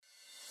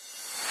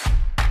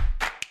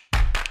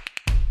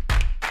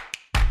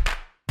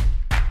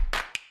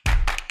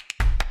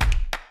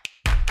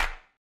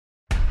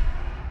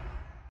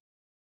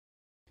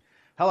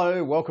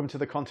Hello, welcome to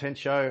the Content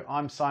Show.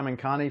 I'm Simon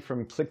Kearney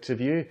from Click to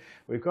View.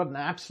 We've got an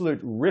absolute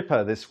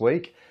ripper this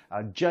week.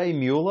 Jay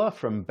Mueller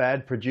from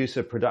Bad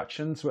Producer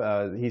Productions.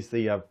 He's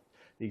the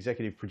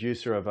executive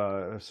producer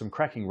of some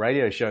cracking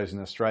radio shows in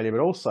Australia,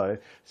 but also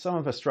some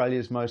of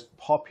Australia's most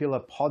popular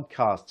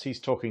podcasts. He's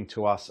talking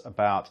to us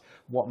about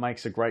what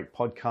makes a great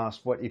podcast,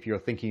 what if you're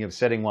thinking of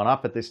setting one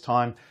up at this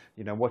time,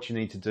 what you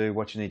need to do,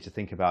 what you need to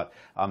think about.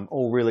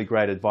 All really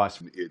great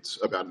advice. It's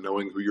about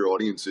knowing who your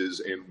audience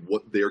is and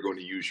what they're going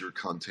to use your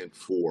content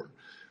for.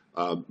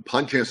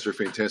 Podcasts are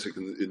fantastic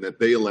in that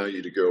they allow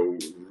you to go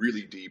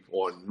really deep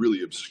on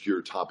really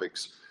obscure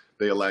topics.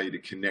 They allow you to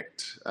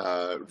connect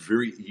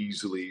very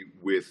easily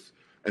with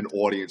an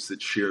audience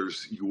that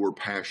shares your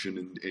passion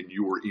and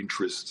your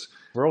interests.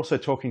 We're also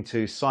talking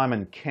to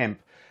Simon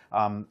Kemp,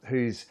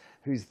 who's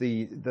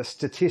the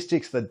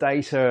statistics, the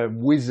data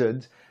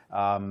wizard,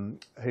 who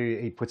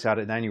he puts out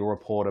an annual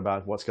report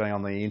about what's going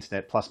on the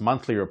internet, plus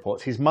monthly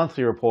reports. His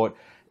monthly report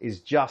is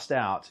just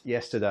out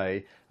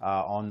yesterday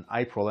on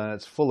April, and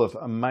it's full of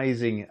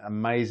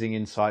amazing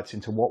insights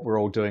into what we're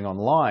all doing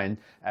online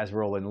as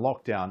we're all in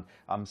lockdown.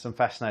 Some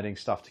fascinating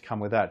stuff to come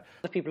with that.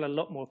 People are a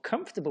lot more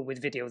comfortable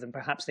with video than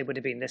perhaps they would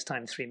have been this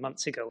time 3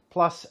 months ago.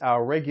 Plus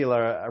our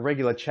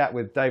regular chat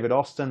with David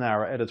Austin,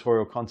 our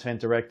editorial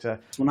content director.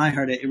 When I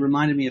heard it, it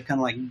reminded me of kind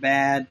of like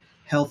bad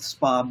health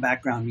spa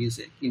background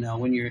music,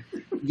 when you're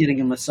getting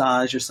a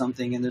massage or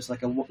something and there's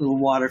like a little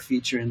water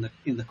feature in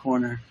the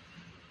corner.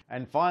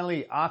 And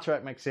finally, Artur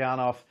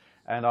Akhmetzyanov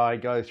and I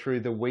go through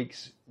the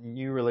week's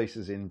new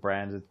releases in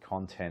branded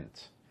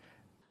content.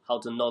 How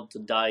to not to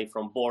die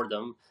from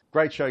boredom.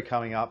 Great show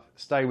coming up.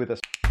 Stay with us.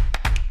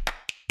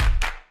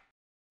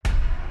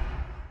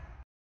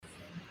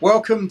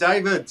 Welcome,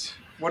 David.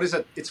 What is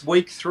it? It's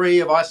week 3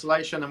 of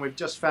isolation, and we've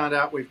just found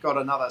out we've got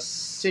another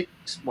 6,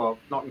 well,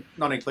 not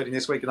including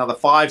this week, another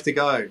 5 to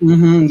go.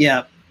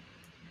 Yeah.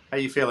 How are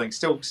you feeling?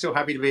 Still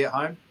happy to be at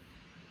home?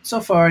 So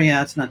far,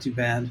 yeah, it's not too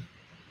bad.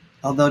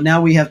 Although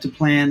now we have to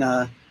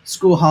plan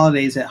school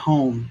holidays at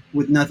home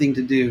with nothing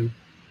to do.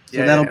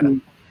 So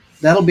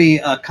that'll be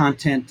a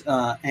content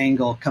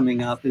angle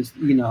coming up, is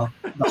the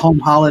home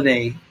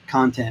holiday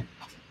content.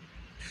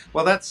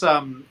 Well, that's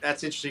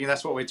interesting.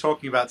 That's what we're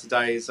talking about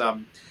today.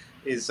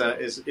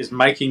 Is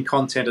making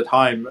content at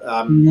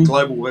home.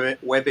 Global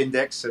Web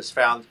Index has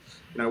found,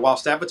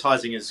 whilst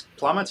advertising is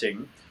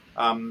plummeting,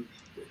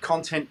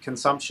 content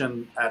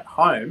consumption at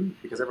home,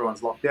 because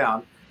everyone's locked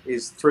down,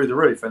 is through the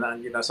roof. And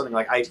then, something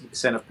like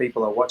 80% of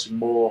people are watching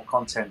more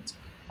content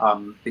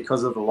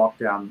because of the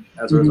lockdown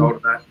as a result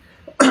of that.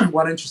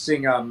 One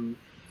interesting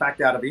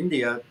fact out of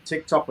India,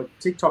 TikTok and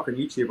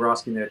YouTube are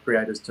asking their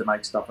creators to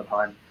make stuff at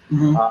home.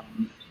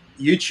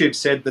 YouTube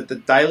said that the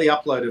daily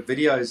upload of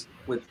videos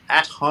with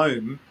 "at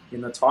home"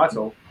 in the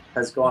title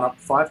has gone up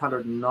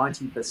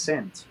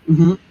 590%.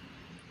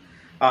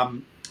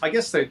 I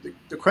guess the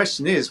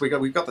question is,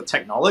 we've got the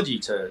technology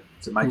to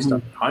make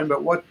stuff at home,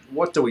 but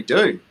what do we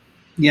do?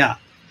 Yeah.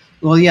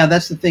 Well, yeah,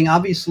 that's the thing.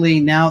 Obviously,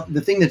 now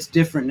the thing that's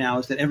different now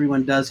is that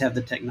everyone does have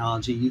the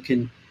technology. You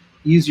can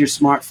use your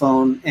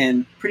smartphone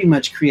and pretty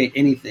much create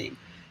anything.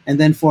 And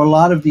then for a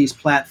lot of these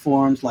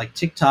platforms like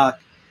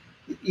TikTok,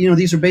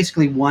 these are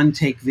basically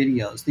one-take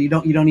videos. You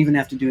don't even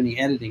have to do any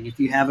editing. If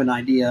you have an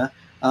idea,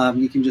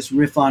 you can just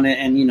riff on it,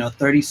 and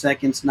 30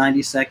 seconds,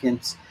 90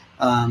 seconds,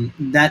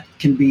 that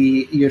can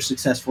be your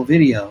successful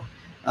video.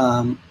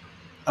 A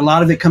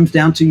lot of it comes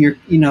down to your,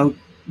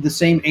 the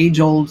same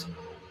age-old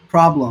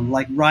problem,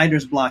 like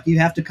writer's block. You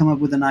have to come up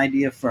with an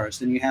idea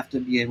first, and you have to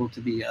be able to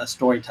be a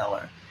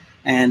storyteller.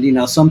 And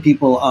some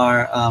people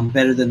are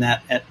better than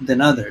that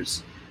than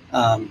others.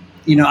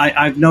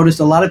 I've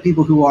noticed a lot of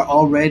people who are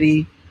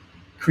already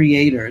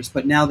creators,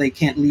 but now they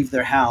can't leave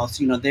their house.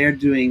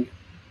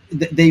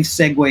 They've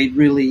segued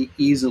really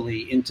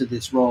easily into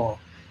this role.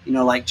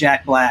 Like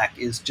Jack Black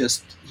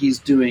he's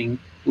doing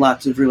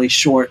lots of really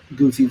short,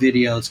 goofy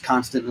videos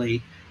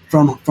constantly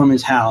from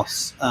his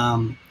house.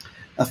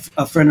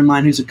 A friend of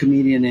mine who's a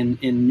comedian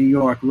in New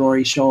York,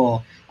 Rory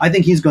Scholl, I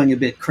think he's going a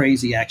bit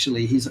crazy,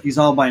 actually. He's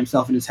all by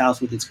himself in his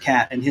house with his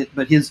cat,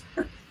 but his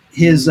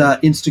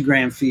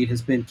Instagram feed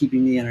has been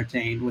keeping me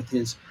entertained with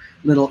his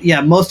little,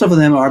 most of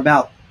them are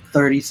about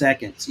 30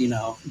 seconds,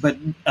 but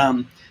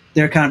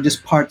they're kind of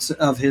just parts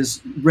of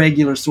his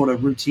regular sort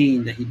of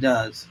routine that he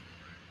does.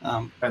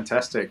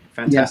 Fantastic.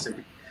 Yeah.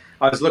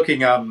 I was looking,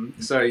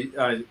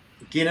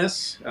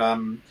 Guinness,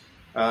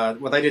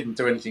 well, they didn't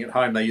do anything at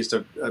home. They used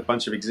a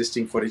bunch of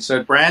existing footage.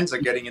 So brands are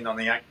getting in on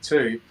the act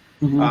too.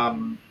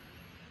 The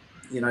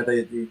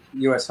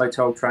US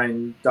hotel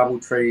chain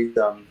Doubletree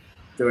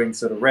doing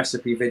sort of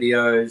recipe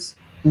videos.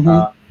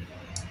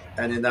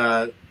 And in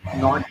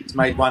Nike's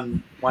made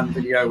one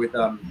video with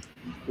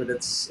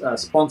its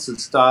sponsored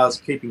stars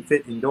keeping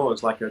fit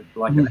indoors, like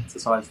an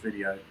exercise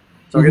video.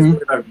 So I guess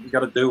we've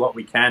got to do what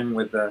we can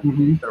with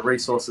the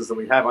resources that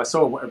we have. I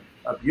saw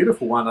a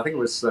beautiful one. I think it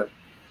was the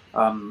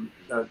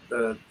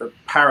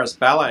Paris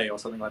Ballet or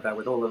something like that,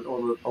 with all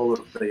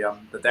of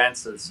the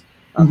dancers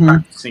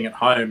practicing at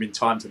home in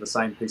time to the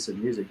same piece of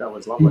music. That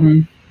was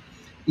lovely.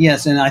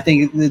 Yes, and I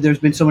think there's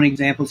been so many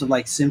examples of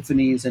like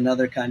symphonies and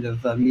other kind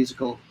of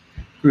musical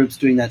groups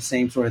doing that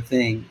same sort of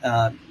thing,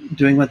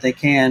 doing what they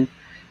can.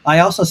 I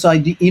also saw,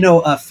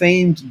 a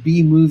famed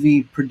B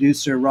movie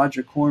producer,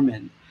 Roger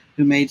Corman,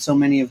 who made so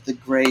many of the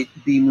great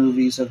B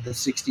movies of the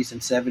 60s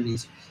and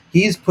 70s.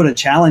 He's put a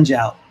challenge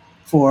out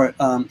for,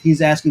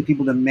 he's asking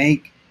people to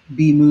make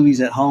B movies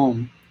at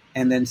home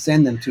and then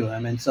send them to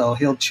him. And so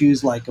he'll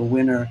choose like a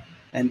winner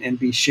and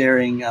be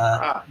sharing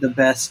the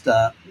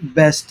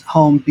best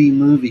home B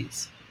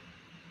movies.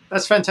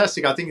 That's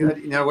fantastic. I think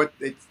that,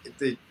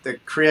 the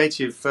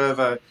creative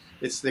fervor,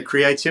 it's the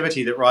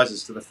creativity that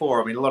rises to the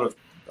fore. I mean, a lot of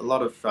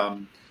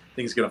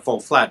things are going to fall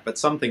flat, but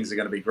some things are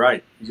going to be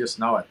great. You just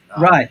know it.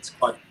 Right. It's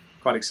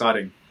quite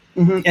exciting.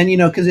 Mm-hmm.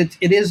 And because it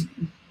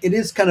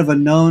is kind of a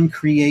known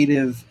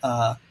creative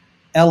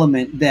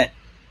element that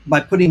by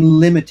putting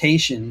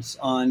limitations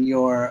on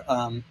your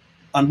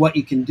on what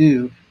you can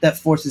do, that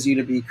forces you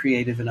to be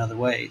creative in other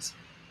ways.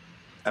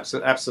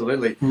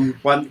 Absolutely.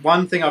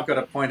 One thing I've got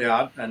to point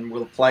out, and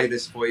we'll play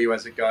this for you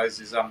as it goes,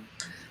 is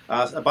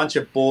a bunch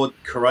of bored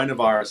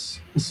coronavirus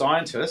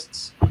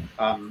scientists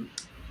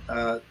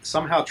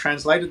somehow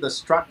translated the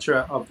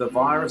structure of the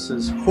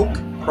virus's hook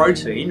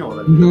protein, or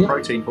the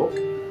protein hook,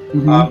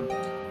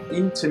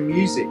 into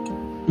music.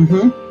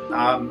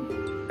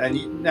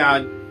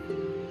 Now,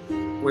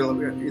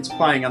 it's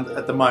playing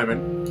at the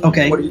moment.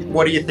 Okay.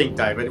 What do you think,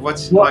 David? What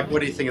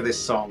do you think of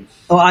this song?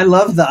 Oh, I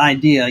love the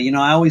idea.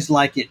 I always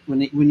like it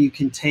when you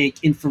can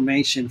take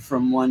information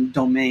from one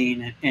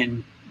domain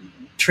and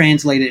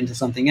translate it into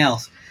something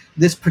else.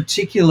 This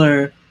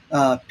particular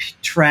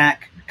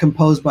track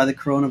composed by the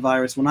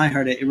coronavirus, when I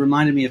heard it, it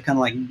reminded me of kind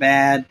of like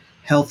bad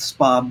health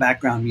spa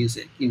background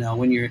music.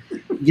 When you're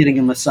getting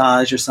a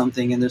massage or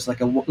something, and there's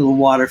like a little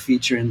water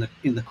feature in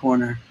the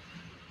corner.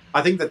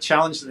 I think the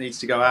challenge that needs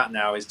to go out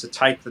now is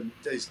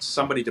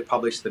somebody to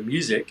publish the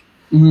music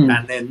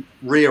and then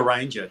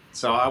rearrange it.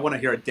 So I want to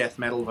hear a death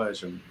metal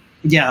version.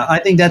 Yeah, I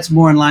think that's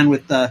more in line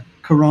with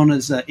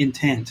Corona's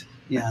intent.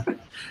 Yeah.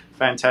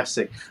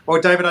 Fantastic. Well,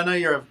 David, I know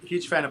you're a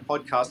huge fan of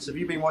podcasts. Have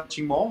you been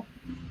watching more?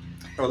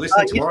 Or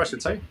listening to more, I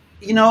should say?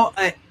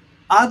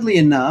 Oddly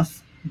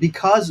enough,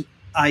 because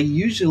I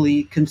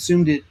usually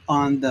consumed it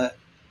on the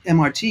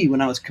MRT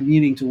when I was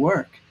commuting to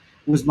work,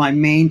 was my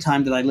main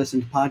time that I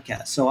listened to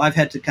podcasts. So I've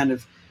had to kind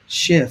of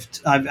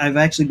shift. I've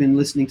actually been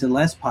listening to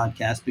less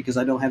podcasts because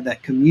I don't have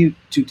that commute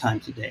 2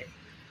 times a day.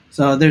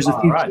 So there's a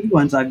few key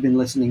ones I've been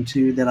listening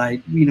to that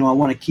I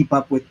want to keep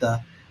up with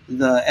the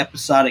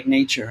episodic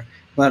nature.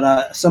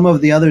 But some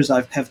of the others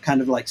have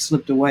kind of like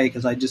slipped away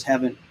because I just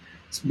haven't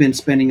been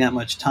spending that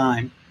much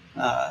time,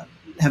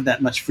 have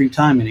that much free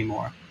time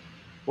anymore.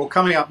 Well,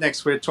 coming up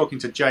next, we're talking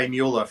to Jay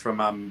Mueller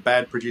from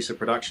Bad Producer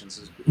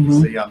Productions.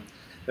 He's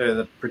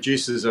the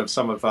producers of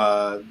some of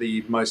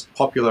the most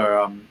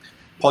popular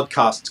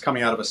podcasts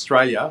coming out of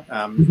Australia,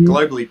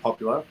 globally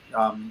popular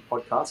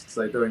podcasts.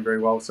 They're doing very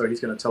well. So he's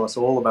going to tell us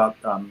all about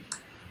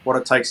what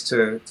it takes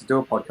to do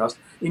a podcast.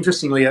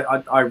 Interestingly,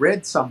 I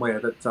read somewhere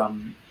that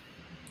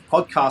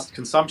podcast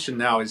consumption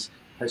now has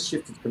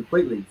shifted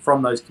completely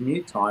from those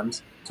commute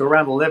times to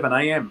around 11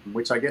 a.m.,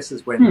 which I guess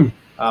is when,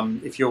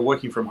 if you're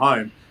working from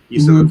home, you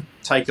sort of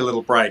take a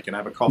little break and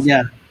have a coffee.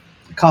 Yeah,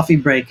 coffee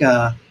break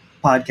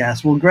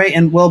podcast. Well, great.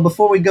 And well,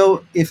 before we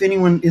go, if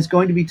anyone is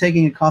going to be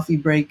taking a coffee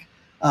break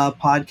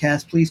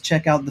podcast, please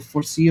check out the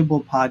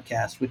Foreseeable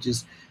podcast, which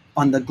is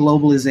on the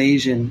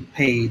Globalization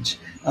page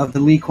of the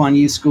Lee Kuan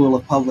Yew School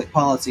of Public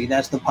Policy.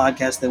 That's the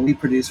podcast that we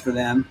produce for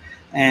them.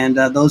 And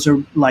those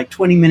are like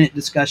 20-minute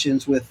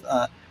discussions with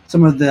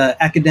some of the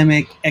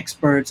academic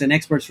experts and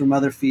experts from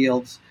other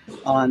fields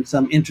on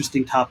some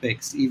interesting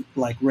topics,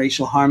 like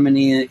racial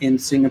harmony in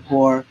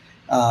Singapore,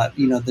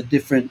 the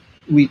different.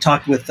 We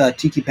talked with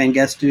Tiki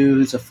Pangestu,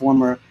 who's a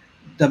former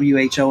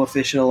WHO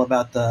official,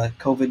 about the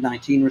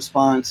COVID-19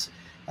 response.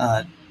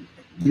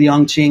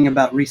 Liang Qing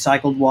about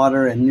recycled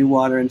water and new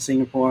water in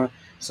Singapore.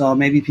 So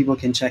maybe people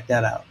can check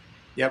that out.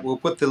 Yeah, we'll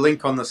put the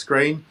link on the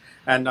screen.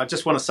 And I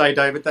just want to say,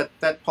 David,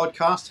 that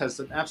podcast has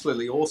an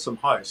absolutely awesome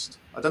host.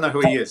 I don't know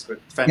who he is, but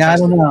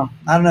fantastic. Yeah,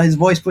 I don't know. His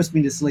voice puts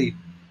me to sleep.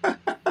 All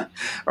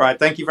right.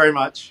 Thank you very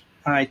much.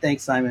 All right.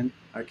 Thanks, Simon.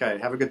 Okay.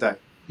 Have a good day.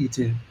 You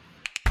too.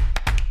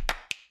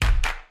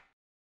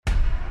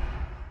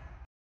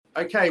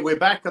 Okay, we're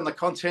back on the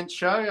Content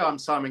Show. I'm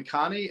Simon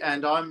Kearney,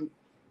 and I'm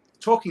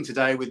talking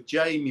today with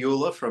Jay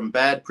Mueller from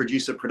Bad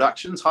Producer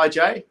Productions. Hi,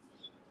 Jay.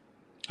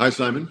 Hi,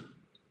 Simon.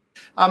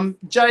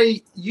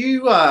 Jay,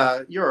 you're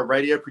a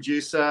radio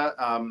producer,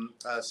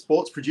 a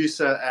sports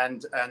producer,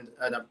 and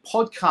a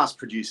podcast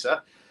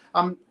producer.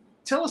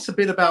 Tell us a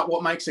bit about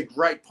what makes a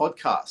great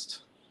podcast.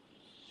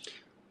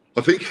 I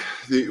think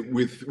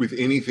with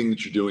anything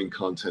that you're doing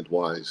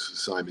content-wise,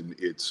 Simon,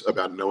 it's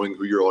about knowing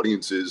who your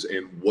audience is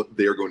and what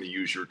they're going to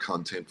use your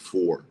content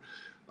for.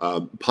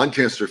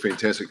 Podcasts are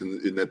fantastic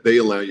in that they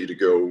allow you to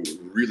go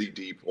really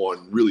deep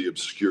on really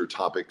obscure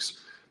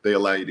topics. They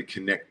allow you to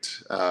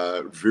connect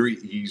very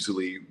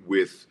easily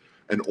with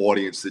an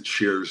audience that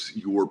shares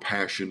your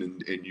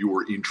passion and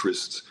your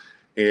interests.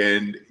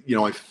 And,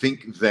 I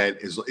think that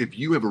if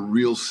you have a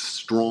real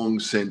strong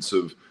sense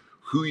of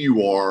who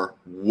you are,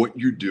 what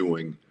you're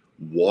doing,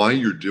 why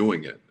you're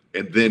doing it,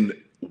 and then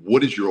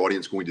what is your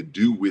audience going to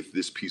do with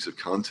this piece of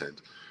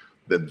content,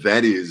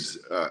 that is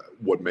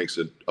what makes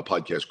a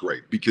podcast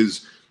great.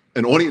 Because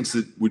an audience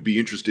that would be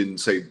interested in,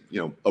 say,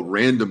 a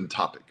random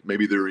topic,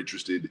 maybe they're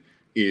interested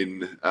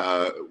in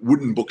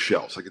wooden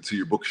bookshelves. I can see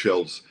your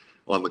bookshelves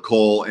on the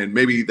call, and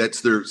maybe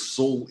that's their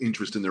sole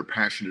interest and they're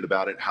passionate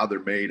about it, how they're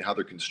made, how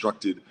they're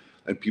constructed,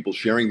 and people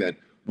sharing that.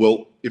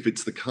 Well, if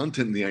it's the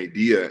content and the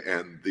idea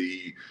and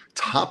the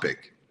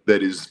topic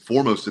that is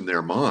foremost in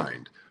their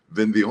mind,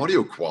 then the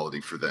audio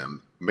quality for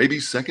them may be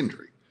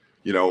secondary.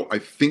 I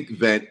think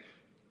that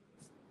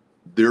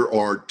there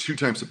are two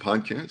types of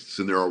podcasts,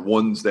 and there are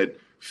ones that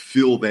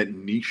fill that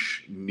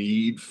niche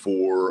need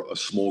for a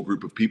small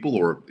group of people,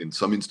 or in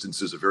some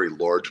instances, a very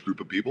large group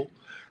of people.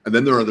 And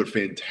then there are other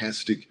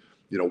fantastic,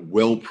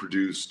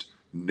 well-produced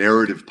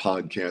narrative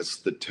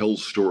podcasts that tell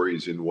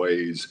stories in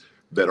ways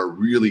that are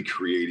really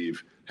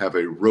creative, have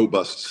a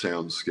robust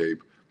soundscape,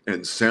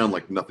 and sound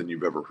like nothing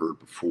you've ever heard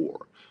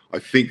before. I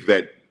think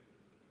that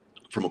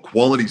from a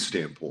quality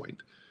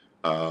standpoint,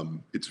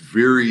 it's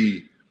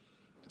very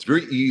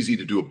easy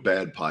to do a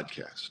bad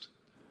podcast.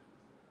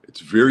 It's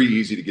very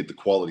easy to get the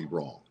quality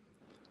wrong.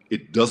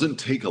 It doesn't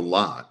take a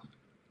lot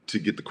to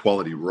get the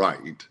quality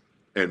right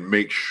and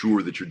make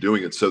sure that you're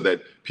doing it so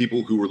that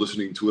people who are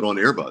listening to it on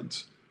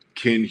earbuds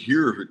can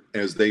hear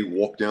as they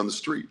walk down the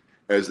street,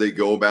 as they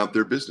go about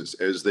their business,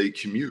 as they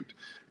commute.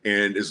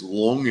 And as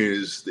long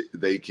as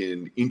they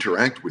can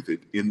interact with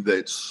it in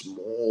that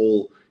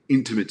small,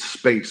 intimate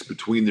space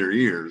between their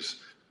ears,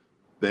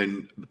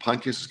 then the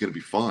podcast is going to be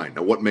fine.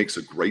 Now, what makes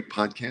a great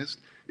podcast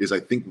is, I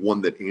think,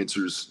 one that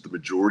answers the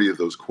majority of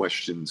those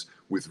questions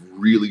with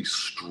really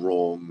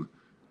strong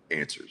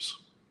answers.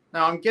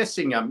 Now, I'm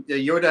guessing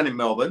you're down in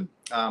Melbourne,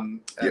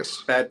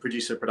 yes. Bad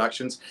Producer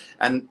Productions,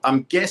 and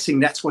I'm guessing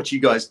that's what you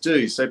guys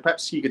do. So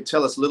perhaps you could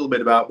tell us a little bit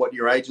about what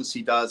your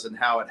agency does and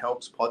how it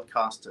helps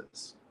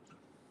podcasters.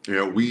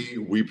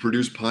 We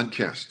produce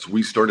podcasts.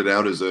 We started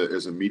out as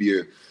a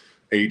media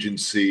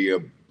agency a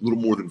little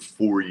more than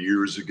 4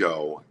 years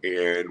ago,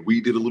 and we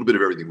did a little bit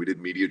of everything. We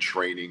did media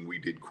training, we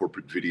did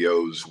corporate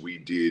videos, we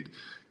did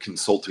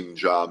consulting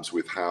jobs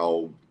with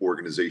how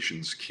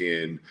organizations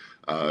can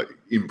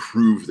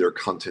improve their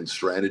content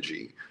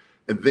strategy.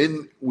 And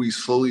then we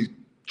slowly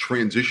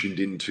transitioned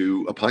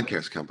into a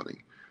podcast company,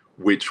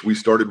 which we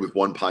started with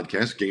one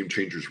podcast, Game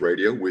Changers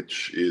Radio,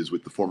 which is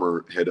with the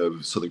former head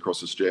of Southern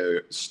Cross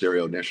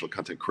Stereo National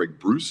Content, Craig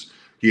Bruce.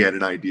 He had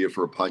an idea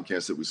for a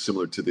podcast that was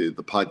similar to the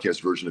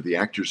podcast version of the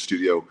Actors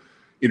Studio,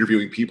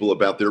 interviewing people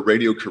about their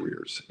radio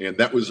careers. And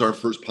that was our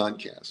first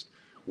podcast.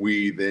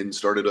 We then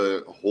started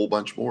a whole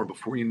bunch more.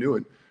 Before you knew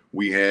it,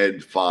 we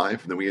had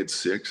 5, and then we had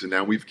 6, and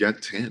now we've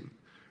got 10.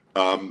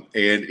 And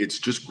it's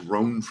just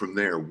grown from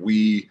there.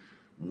 We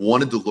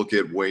wanted to look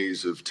at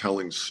ways of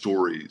telling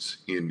stories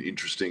in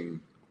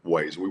interesting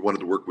ways. We wanted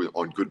to work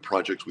on good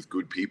projects with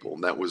good people,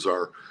 and that was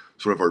our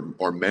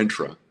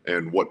mantra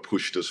and what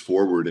pushed us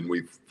forward. And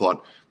we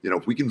thought,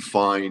 if we can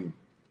find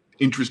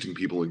interesting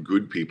people and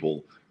good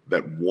people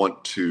that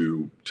want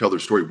to tell their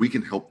story, we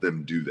can help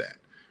them do that.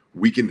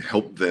 We can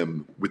help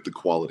them with the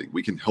quality.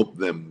 We can help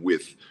them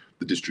with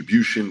the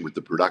distribution, with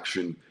the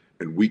production,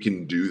 and we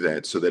can do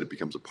that so that it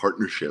becomes a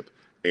partnership.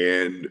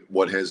 And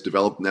what has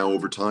developed now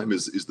over time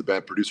is the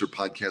Bad Producer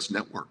Podcast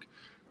Network.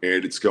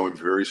 And it's going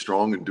very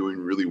strong and doing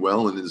really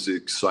well, and it's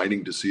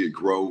exciting to see it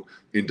grow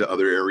into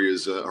other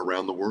areas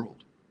around the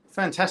world.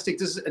 Fantastic.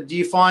 Do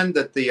you find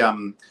that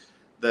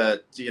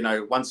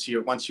once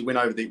you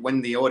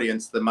win the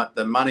audience,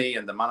 the money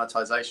and the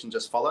monetization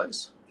just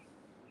follows?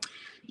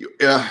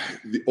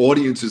 The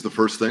audience is the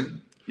first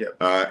thing.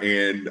 Yep.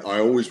 And I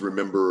always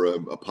remember a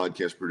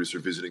podcast producer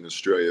visiting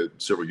Australia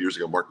several years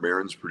ago, Mark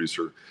Maron's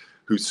producer,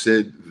 who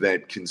said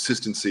that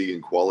consistency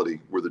and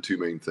quality were the two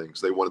main things.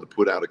 They wanted to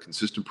put out a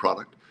consistent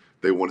product.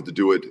 They wanted to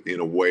do it in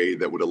a way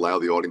that would allow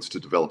the audience to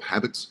develop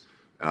habits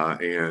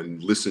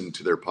and listen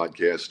to their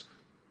podcast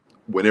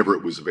whenever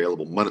it was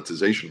available.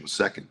 Monetization was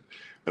second.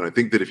 And I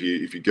think that if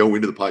you go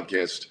into the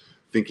podcast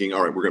thinking,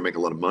 all right, we're going to make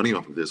a lot of money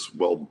off of this,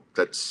 well,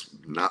 that's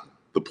not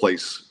the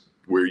place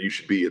where you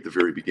should be at the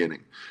very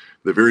beginning.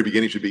 The very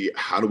beginning should be,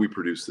 how do we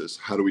produce this?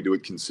 How do we do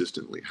it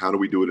consistently? How do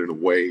we do it in a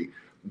way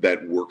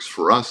that works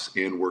for us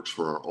and works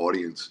for our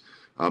audience?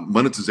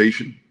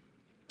 Monetization,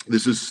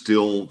 this is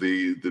still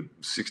the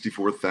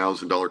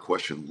 $64,000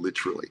 question,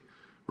 literally,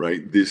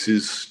 right? This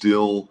is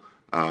still,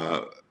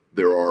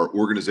 there are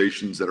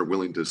organizations that are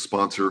willing to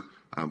sponsor.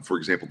 For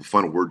example, the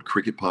Final Word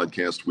Cricket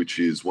podcast, which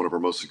is one of our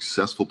most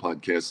successful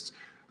podcasts,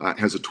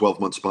 has a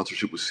 12-month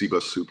sponsorship with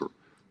CBus Super.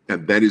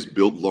 And that is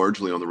built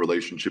largely on the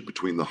relationship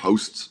between the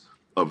hosts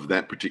of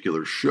that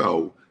particular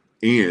show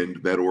and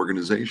that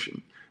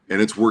organization.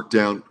 And it's worked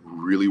out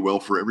really well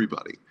for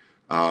everybody.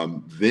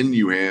 Then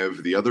you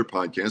have the other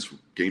podcast,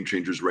 Game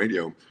Changers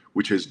Radio,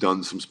 which has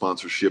done some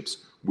sponsorships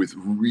with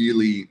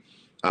really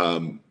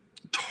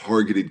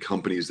targeted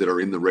companies that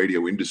are in the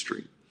radio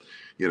industry.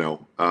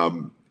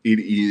 it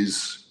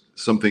is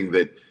something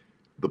that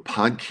the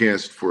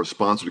podcast, for a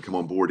sponsor to come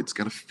on board, it's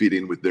got to fit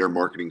in with their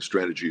marketing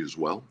strategy as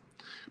well.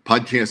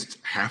 Podcasts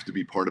have to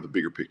be part of the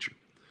bigger picture.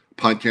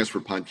 Podcasts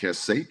for podcast's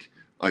sake,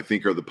 I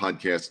think, are the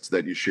podcasts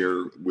that you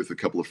share with a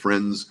couple of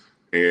friends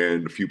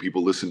and a few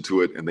people listen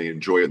to it and they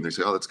enjoy it and they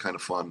say, oh, that's kind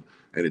of fun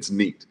and it's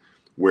neat.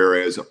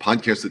 Whereas a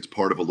podcast that's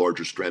part of a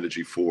larger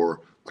strategy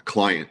for a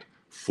client,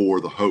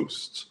 for the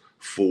hosts,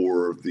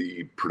 for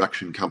the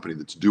production company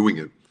that's doing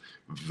it,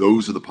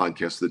 those are the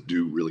podcasts that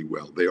do really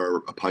well. They are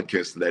a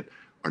podcast that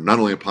are not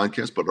only a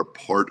podcast, but are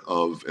part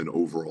of an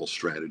overall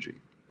strategy.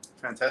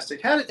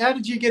 Fantastic. How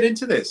did you get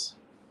into this?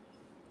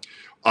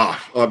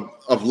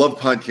 I've loved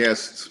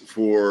podcasts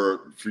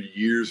for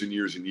years and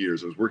years and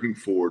years. I was working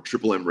for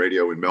Triple M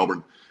Radio in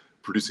Melbourne,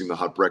 producing The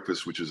Hot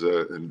Breakfast, which is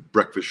a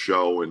breakfast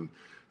show. And,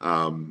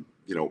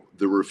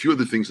 there were a few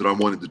other things that I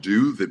wanted to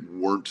do that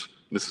weren't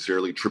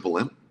necessarily Triple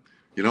M.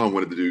 I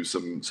wanted to do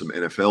some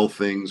NFL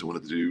things. I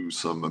wanted to do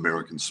some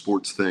American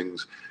sports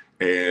things.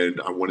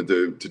 And I wanted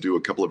to do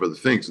a couple of other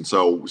things. And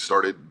so we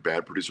started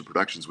Bad Producer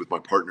Productions with my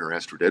partner,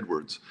 Artur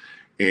Edwards.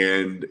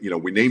 And,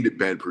 we named it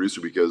Bad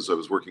Producer because I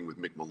was working with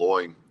Mick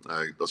Malloy,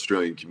 an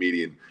Australian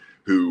comedian,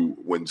 who,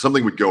 when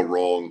something would go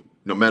wrong,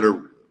 no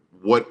matter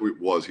what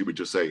it was, he would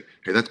just say,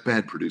 hey, that's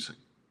bad producing.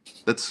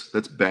 That's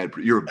bad.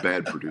 You're a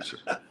bad producer.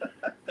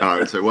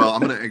 I'd say, well,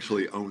 I'm going to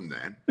actually own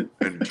that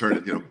and turn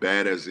it,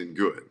 bad as in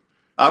good.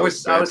 I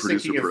was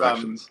thinking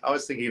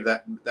of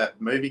that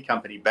movie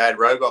company, Bad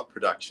Robot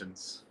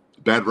Productions.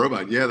 Bad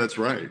Robot. Yeah, that's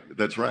right.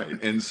 That's right.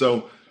 And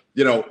so,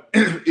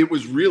 it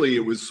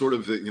was sort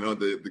of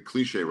the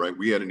cliche, right?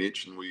 We had an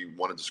itch and we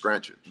wanted to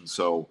scratch it. And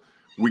so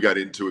we got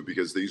into it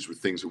because these were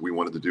things that we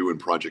wanted to do and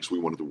projects we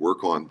wanted to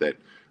work on that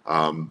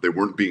they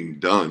weren't being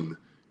done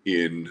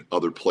in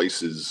other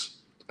places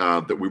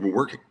that we were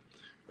working.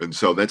 And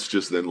so that's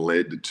just then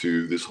led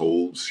to this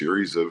whole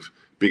series of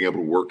being able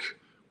to work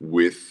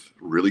with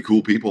really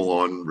cool people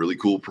on really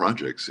cool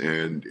projects.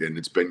 And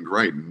it's been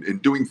great.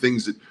 And doing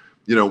things that,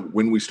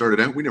 when we started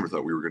out, we never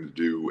thought we were going to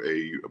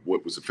do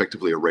what was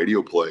effectively a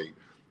radio play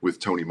with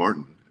Tony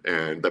Martin,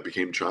 and that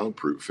became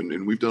Childproof.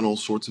 And we've done all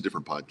sorts of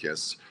different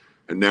podcasts.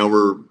 And now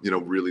we're,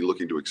 really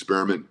looking to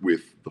experiment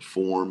with the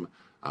form,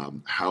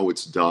 how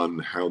it's done,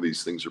 how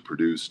these things are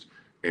produced,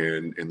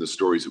 and the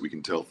stories that we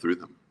can tell through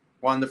them.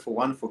 Wonderful,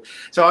 wonderful.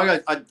 So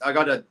I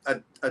got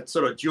a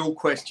sort of dual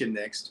question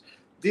next.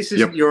 This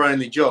isn't your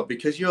only job,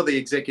 because you're the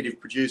executive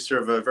producer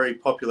of a very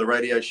popular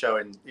radio show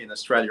in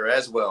Australia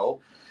as well.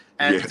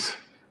 And, yes.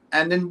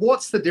 And then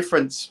what's the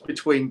difference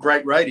between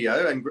great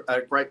radio and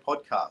a great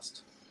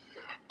podcast?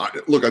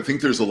 Look, I think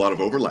there's a lot of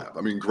overlap.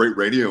 I mean, great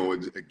radio,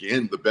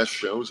 again, the best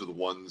shows are the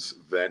ones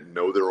that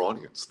know their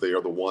audience. They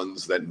are the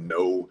ones that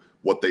know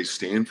what they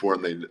stand for,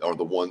 and they are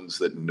the ones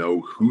that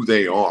know who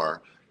they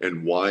are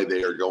and why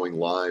they are going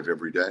live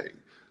every day.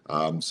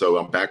 So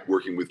I'm back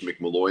working with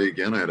Mick Malloy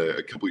again. I had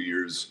a couple of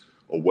years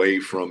away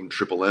from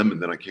Triple M, and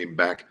then I came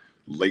back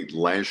late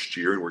last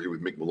year and working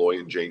with Mick Malloy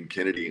and Jane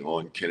Kennedy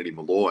on Kennedy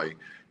Malloy.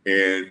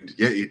 And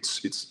yeah,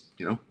 it's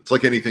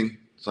like anything,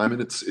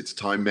 Simon, it's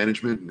time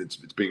management, and it's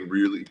being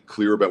really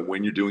clear about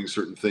when you're doing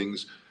certain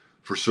things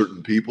for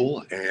certain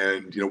people.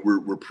 And,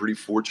 we're pretty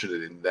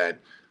fortunate in that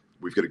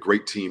we've got a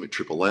great team at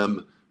Triple M,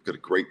 we've got a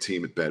great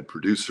team at Bad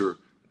Producer,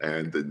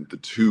 and the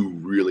two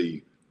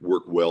really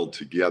work well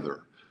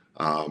together.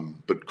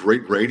 But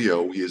great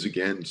radio is,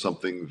 again,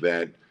 something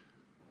that,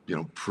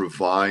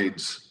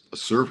 provides a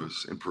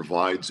service and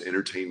provides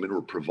entertainment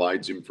or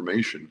provides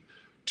information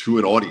to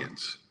an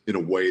audience in a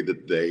way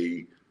that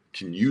they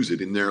can use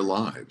it in their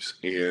lives.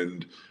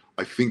 And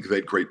I think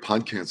that great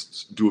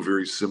podcasts do a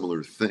very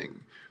similar thing.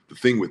 The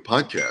thing with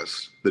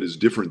podcasts that is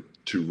different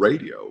to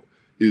radio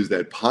is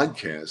that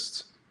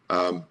podcasts,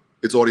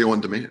 it's audio on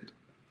demand.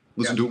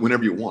 Listen to it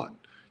whenever you want.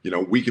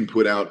 We can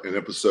put out an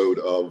episode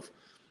of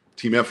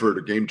Team Effort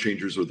or Game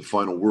Changers or The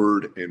Final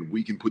Word, and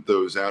we can put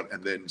those out,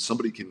 and then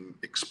somebody can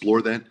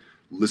explore that,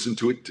 listen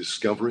to it,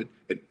 discover it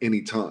at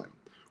any time.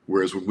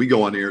 Whereas when we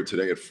go on air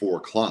today at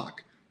 4:00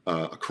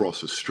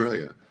 across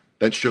Australia,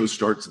 that show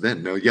starts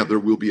then. Now, there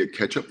will be a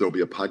catch-up. There'll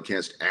be a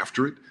podcast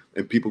after it,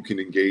 and people can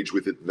engage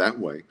with it that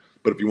way.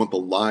 But if you want the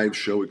live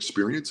show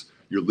experience,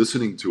 you're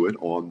listening to it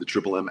on the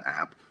Triple M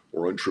app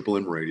or on Triple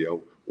M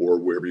Radio or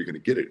wherever you're going to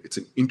get it. It's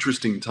an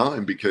interesting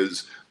time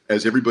because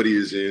as everybody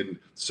is in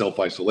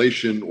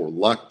self-isolation or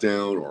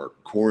lockdown or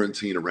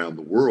quarantine around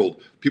the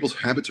world, people's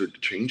habits are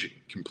changing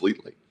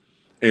completely.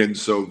 And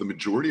so the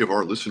majority of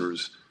our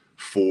listeners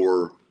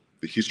for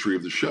the history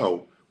of the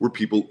show were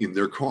people in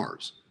their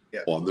cars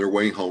on their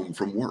way home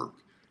from work.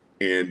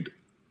 And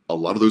a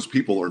lot of those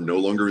people are no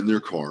longer in their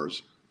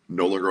cars,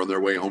 no longer on their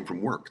way home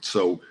from work.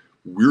 So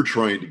we're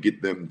trying to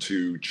get them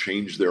to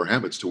change their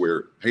habits to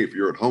where, hey, if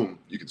you're at home,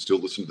 you can still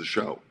listen to the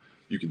show.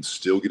 You can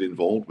still get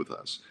involved with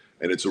us.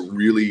 And it's a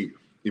really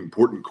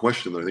important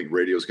question that I think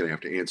radio is going to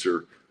have to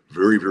answer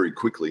very, very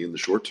quickly in the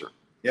short term.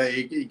 Yeah,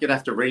 you're going to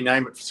have to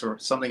rename it for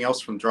something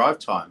else from Drive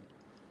Time.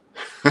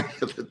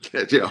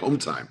 Yeah, home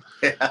time.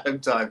 Yeah, home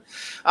time.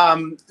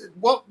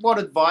 What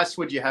advice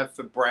would you have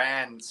for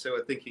brands who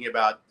are thinking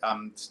about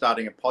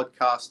starting a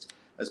podcast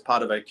as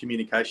part of a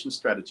communication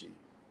strategy?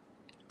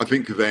 I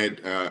think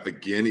that,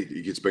 again,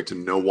 it gets back to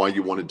know why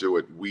you want to do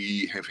it.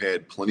 We have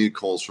had plenty of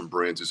calls from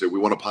brands who say, we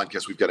want a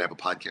podcast, we've got to have a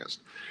podcast.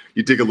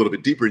 You dig a little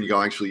bit deeper and you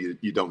go, actually,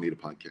 you don't need a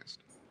podcast.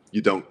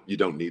 You don't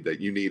need that.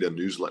 You need a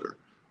newsletter,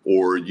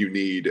 or you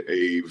need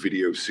a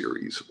video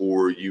series,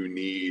 or you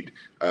need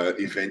an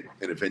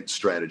event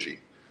strategy.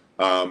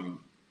 And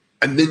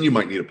then you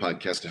might need a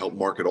podcast to help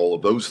market all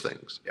of those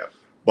things. Yeah.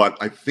 But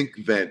I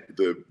think that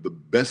the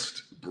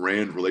best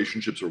brand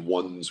relationships are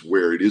ones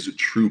where it is a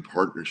true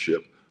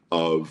partnership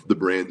of the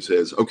brand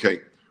says,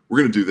 okay, we're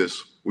going to do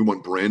this. We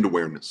want brand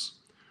awareness.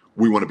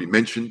 We want to be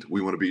mentioned.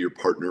 We want to be your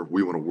partner.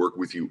 We want to work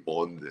with you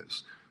on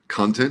this.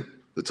 Content,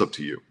 that's up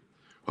to you.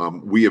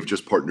 We have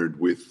just partnered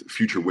with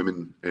Future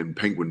Women and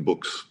Penguin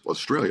Books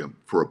Australia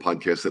for a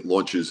podcast that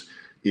launches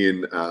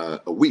in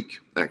a week,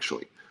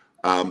 actually.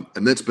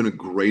 And that's been a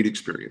great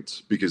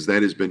experience, because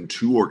that has been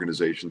two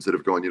organizations that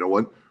have gone, you know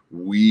what,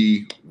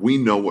 we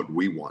know what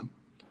we want.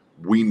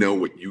 We know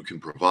what you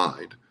can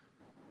provide.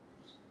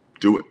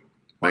 Do it.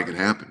 Make it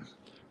happen.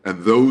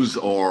 And those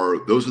are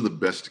the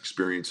best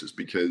experiences,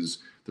 because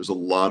there's a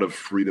lot of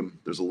freedom.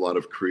 There's a lot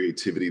of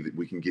creativity that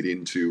we can get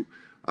into.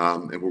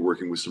 And we're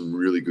working with some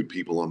really good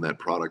people on that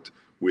product,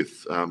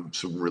 with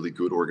some really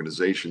good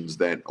organizations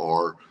that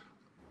are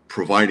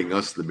providing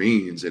us the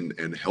means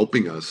and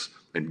helping us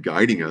and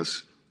guiding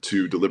us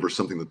to deliver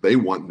something that they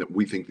want and that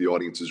we think the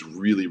audience is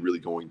really, really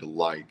going to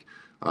like.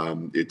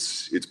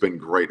 It's been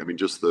great. I mean,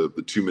 just the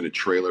 2-minute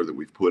trailer that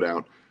we've put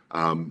out,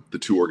 the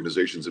two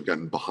organizations have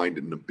gotten behind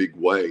it in a big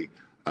way,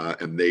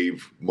 and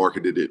they've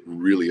marketed it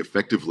really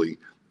effectively.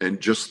 And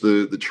just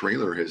the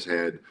trailer has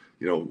had,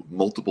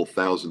 multiple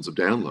thousands of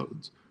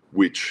downloads,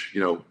 which,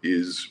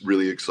 is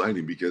really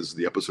exciting, because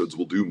the episodes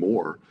will do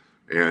more.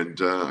 And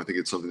I think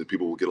it's something that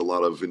people will get a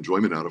lot of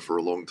enjoyment out of for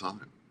a long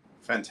time.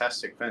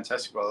 Fantastic.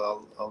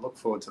 Well, I'll look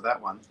forward to that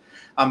one.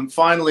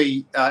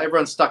 Finally,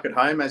 everyone's stuck at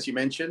home, as you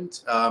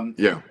mentioned.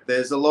 Yeah.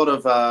 There's a lot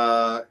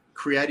of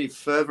creative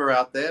fervor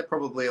out there.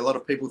 Probably a lot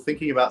of people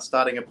thinking about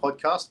starting a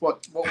podcast.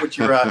 What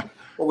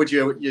would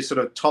your sort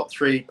of top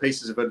 3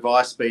 pieces of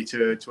advice be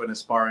to an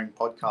aspiring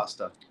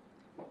podcaster?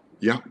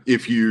 Yeah.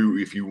 If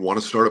you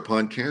want to start a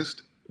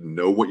podcast,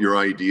 know what your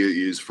idea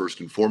is first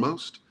and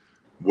foremost.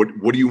 What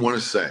do you want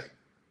to say?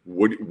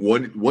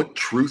 What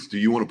truth do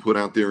you want to put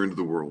out there into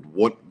the world?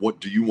 What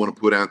do you want to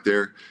put out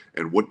there,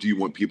 and what do you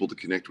want people to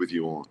connect with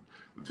you on?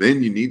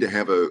 Then you need to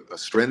have a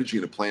strategy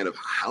and a plan of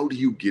how do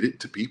you get it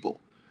to people,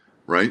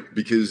 right?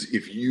 Because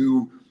if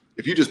you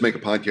just make a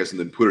podcast and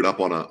then put it up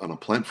on a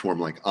platform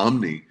like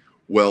Omni,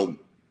 well,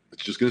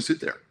 it's just going to sit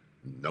there.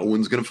 No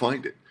one's going to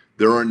find it.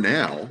 There are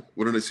now,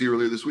 what did I see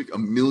earlier this week?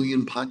 1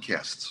 million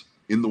podcasts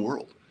in the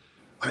world.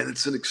 I mean,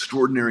 it's an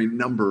extraordinary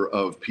number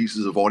of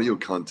pieces of audio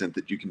content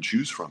that you can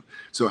choose from.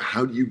 So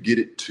how do you get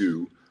it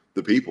to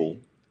the people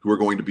who are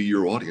going to be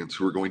your audience,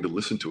 who are going to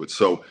listen to it?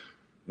 So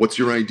what's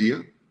your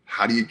idea?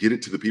 How do you get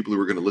it to the people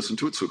who are going to listen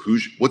to it? So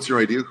what's your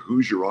idea?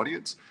 Who's your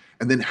audience?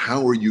 And then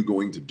how are you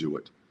going to do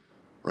it,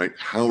 right?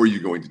 How are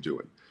you going to do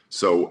it?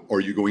 So are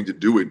you going to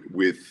do it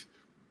with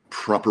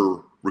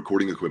proper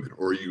recording equipment?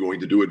 Or are you going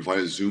to do it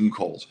via Zoom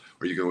calls?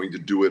 Are you going to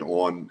do it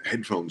on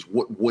headphones?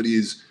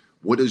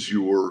 What does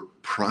your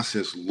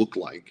process look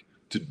like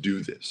to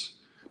do this?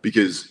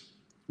 Because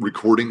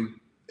recording,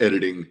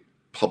 editing,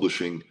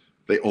 publishing,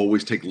 they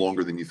always take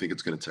longer than you think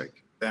it's going to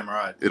take. Damn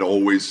right. It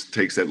always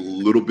takes that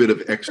little bit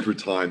of extra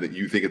time that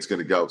you think it's going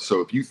to go.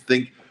 So if you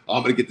think,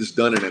 I'm going to get this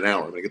done in an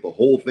hour, I'm going to get the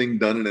whole thing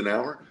done in an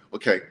hour,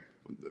 okay,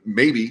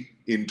 maybe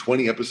in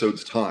 20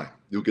 episodes time,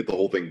 you'll get the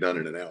whole thing done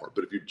in an hour.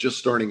 But if you're just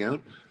starting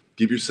out,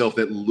 give yourself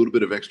that little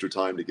bit of extra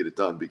time to get it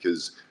done,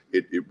 because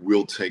it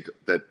will take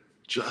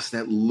just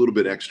that little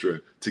bit extra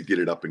to get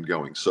it up and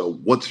going. So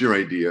what's your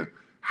idea?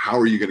 How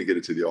are you going to get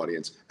it to the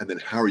audience? And then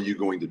how are you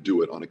going to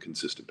do it on a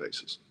consistent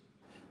basis?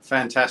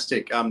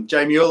 Fantastic.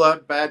 Jay Mueller,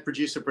 Bad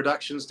Producer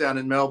Productions down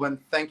in Melbourne.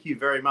 Thank you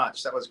very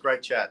much. That was a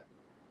great chat.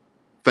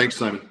 Thanks,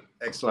 Simon.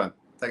 Excellent.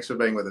 Thanks for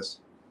being with us.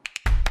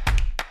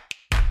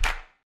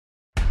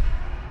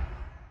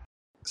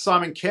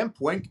 Simon Kemp,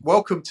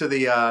 welcome to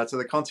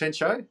the Content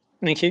Show.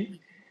 Thank you.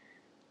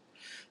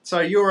 So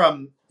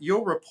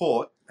your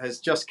report has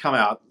just come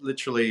out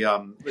literally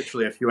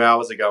a few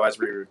hours ago as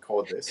we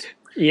record this.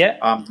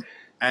 Yeah.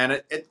 And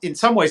it, in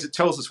some ways, it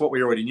tells us what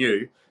we already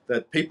knew,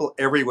 that people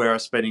everywhere are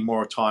spending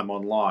more time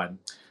online,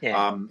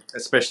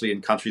 especially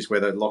in countries where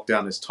the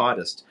lockdown is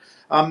tightest.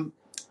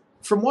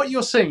 From what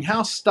you're seeing,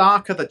 how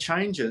stark are the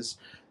changes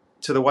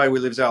to the way we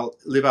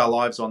live our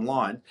lives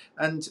online?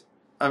 And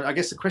I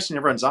guess the question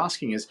everyone's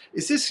asking is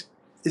this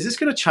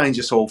going to change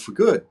us all for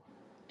good?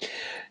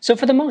 So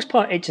for the most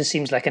part, it just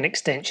seems like an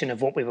extension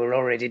of what we were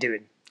already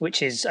doing,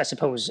 which is, I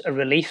suppose, a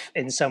relief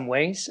in some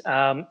ways.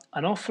 An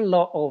awful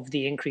lot of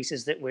the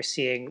increases that we're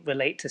seeing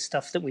relate to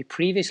stuff that we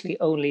previously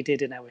only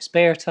did in our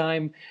spare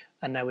time,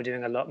 and now we're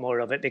doing a lot more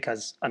of it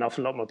because an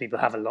awful lot more people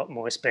have a lot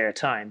more spare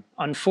time.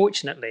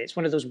 Unfortunately, it's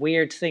one of those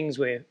weird things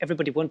where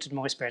everybody wanted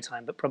more spare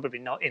time, but probably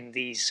not in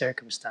these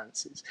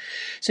circumstances.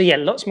 So yeah,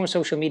 lots more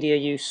social media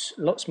use,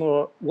 lots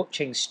more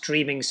watching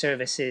streaming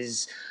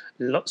services,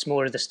 lots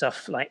more of the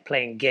stuff like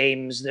playing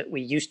games that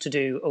we used to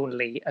do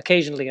only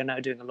occasionally are now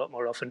doing a lot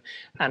more often,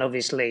 and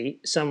obviously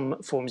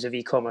some forms of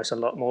e-commerce a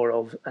lot more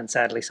of, and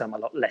sadly some a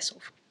lot less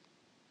of.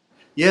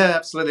 Yeah,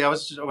 absolutely.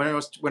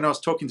 When I was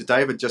talking to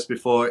David just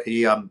before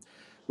we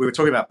were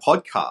talking about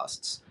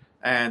podcasts,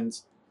 and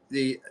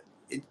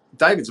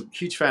David's a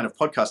huge fan of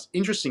podcasts.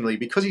 Interestingly,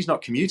 because he's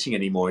not commuting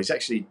anymore, his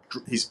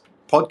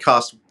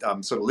podcast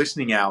sort of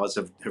listening hours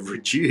have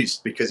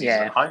reduced because he's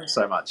at home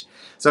so much.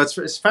 So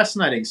it's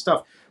fascinating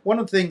stuff. One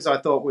of the things I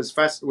thought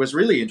was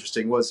really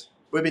interesting was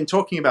we've been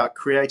talking about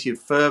creative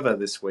fervor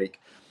this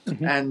week,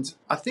 and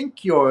I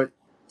think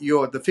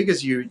the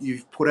figures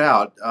you've put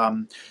out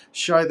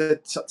show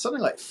that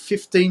something like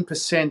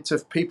 15%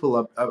 of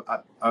people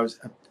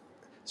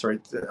sorry,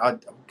 I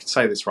can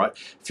say this right.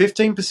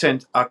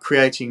 15% are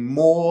creating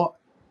more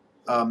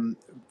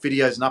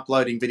videos and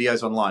uploading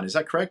videos online. Is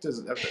that correct?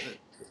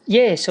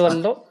 Yeah, so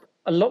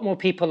a lot more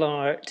people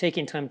are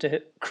taking time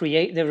to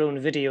create their own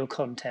video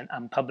content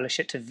and publish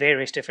it to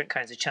various different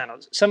kinds of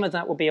channels. Some of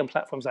that will be on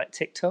platforms like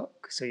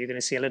TikTok, so you're going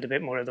to see a little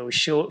bit more of those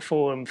short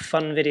form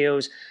fun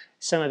videos.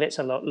 Some of it's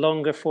a lot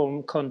longer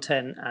form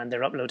content, and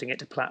they're uploading it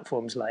to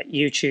platforms like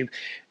YouTube.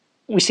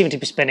 We seem to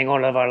be spending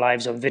all of our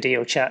lives on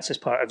video chats as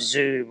part of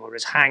Zoom or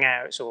as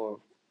Hangouts or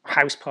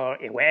House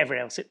Party, wherever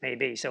else it may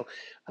be. So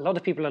a lot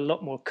of people are a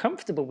lot more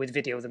comfortable with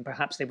video than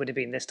perhaps they would have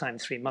been this time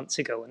 3 months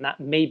ago, and that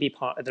may be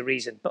part of the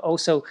reason. But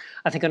also,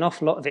 I think an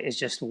awful lot of it is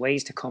just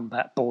ways to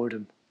combat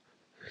boredom.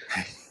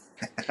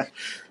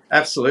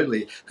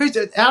 Absolutely.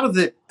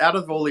 Out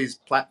of all these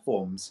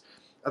platforms,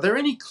 are there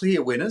any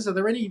clear winners? Are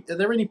there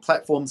any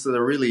platforms that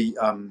are really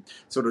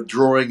sort of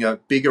drawing a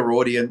bigger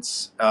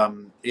audience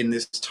in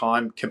this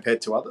time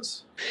compared to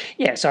others?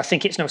 Yeah, so I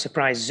think it's no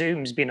surprise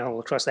Zoom's been all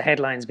across the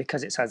headlines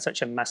because it's had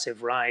such a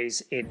massive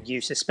rise in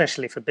use,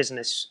 especially for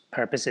business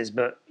purposes,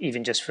 but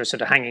even just for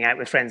sort of hanging out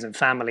with friends and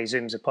family,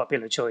 Zoom's a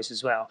popular choice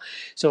as well.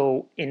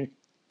 So in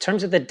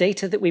terms of the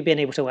data that we've been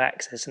able to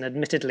access, and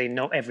admittedly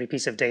not every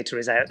piece of data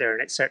is out there and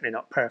it's certainly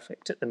not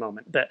perfect at the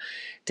moment, but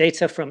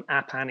data from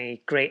App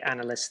Annie, great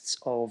analysts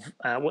of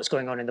what's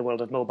going on in the world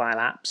of mobile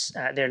apps,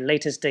 their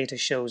latest data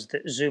shows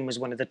that Zoom was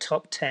one of the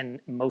top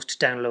 10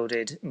 most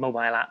downloaded mobile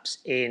apps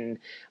in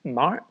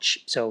March,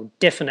 so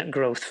definite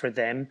growth for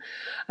them.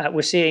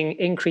 We're seeing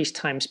increased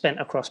time spent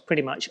across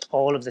pretty much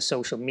all of the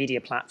social media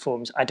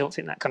platforms. I don't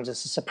think that comes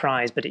as a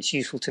surprise, but it's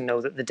useful to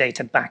know that the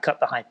data back up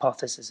the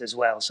hypothesis as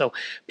well. So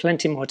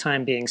plenty more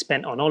time being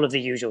spent on all of the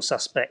usual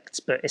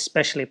suspects, but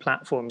especially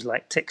platforms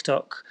like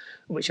TikTok,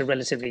 which are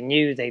relatively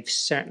new. They've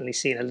certainly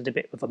seen a little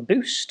bit of a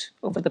boost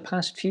over the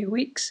past few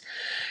weeks.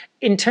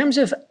 In terms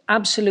of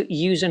absolute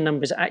user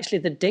numbers, actually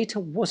the data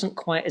wasn't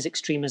quite as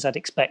extreme as I'd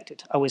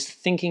expected. I was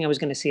thinking I was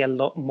going to see a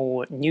lot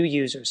more new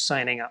users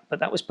signing up, but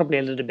that was probably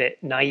a little bit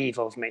naive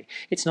of me.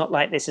 It's not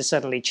like this has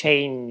suddenly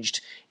changed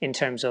in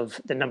terms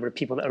of the number of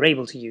people that are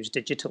able to use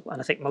digital,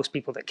 and I think most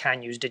people that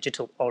can use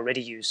digital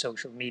already use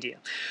social media.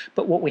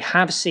 But what we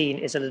have seen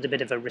is a little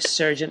bit of a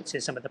resurgence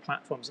in some of the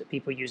platforms that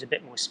people use a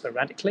bit more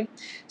sporadically.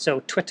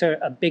 So Twitter,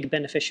 a big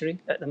beneficiary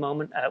at the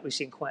moment. We've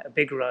seen quite a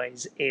big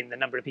rise in the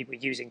number of people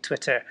using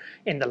Twitter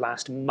in the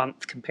last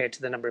month compared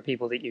to the number of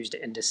people that used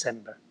it in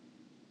December.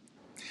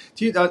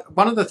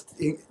 One of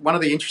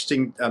the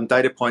interesting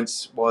data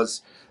points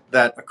was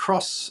that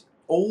across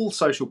all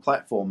social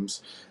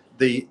platforms,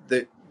 the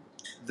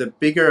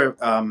bigger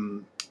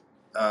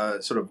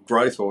sort of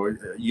growth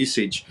or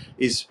usage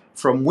is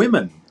from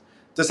women.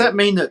 Does that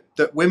mean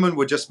that women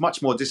were just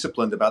much more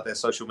disciplined about their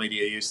social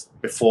media use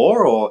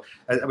before, or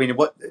I mean,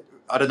 what?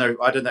 I don't know.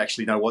 I don't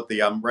actually know what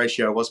the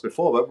ratio was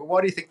before, but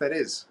why do you think that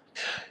is?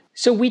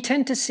 So we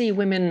tend to see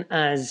women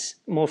as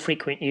more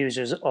frequent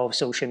users of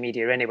social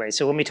media anyway.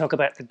 So when we talk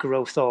about the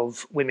growth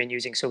of women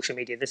using social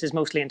media, this is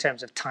mostly in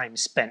terms of time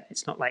spent.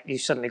 It's not like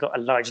you've suddenly got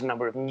a large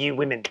number of new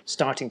women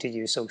starting to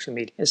use social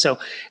media. So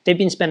they've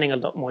been spending a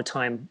lot more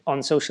time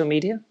on social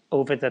media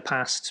over the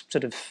past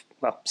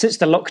since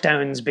the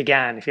lockdowns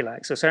began, if you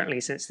like. So certainly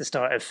since the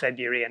start of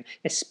February and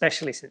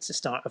especially since the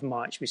start of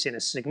March, we've seen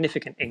a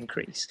significant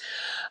increase.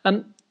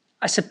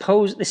 I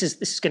suppose this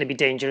is going to be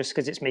dangerous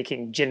because it's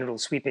making general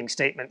sweeping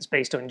statements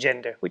based on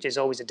gender, which is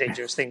always a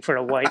dangerous thing for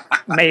a white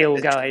male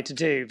guy to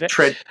do. But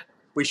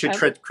we should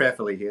tread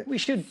carefully here. We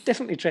should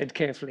definitely tread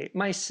carefully.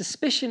 My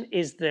suspicion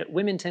is that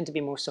women tend to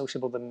be more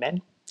sociable than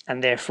men,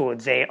 and therefore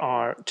they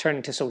are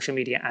turning to social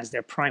media as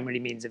their primary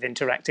means of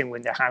interacting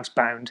when they're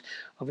housebound.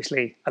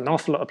 Obviously, an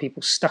awful lot of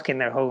people stuck in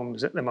their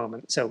homes at the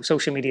moment, so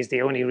social media is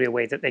the only real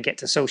way that they get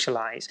to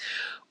socialize.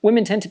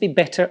 Women tend to be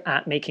better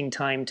at making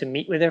time to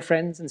meet with their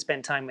friends and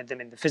spend time with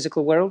them in the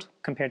physical world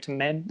compared to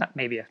men. That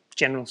may be a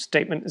general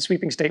statement, a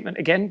sweeping statement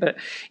again, but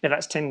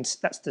that's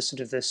the sort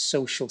of the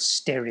social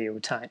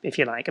stereotype, if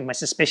you like. And my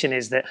suspicion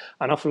is that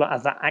an awful lot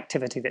of that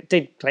activity that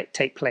did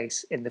take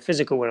place in the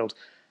physical world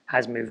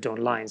has moved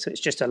online. So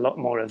it's just a lot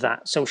more of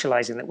that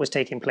socializing that was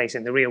taking place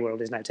in the real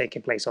world is now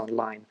taking place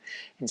online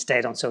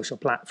instead on social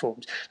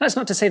platforms. That's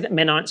not to say that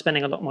men aren't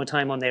spending a lot more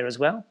time on there as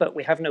well, but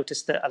we have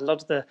noticed that a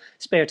lot of the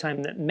spare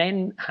time that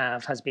men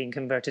have has been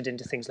converted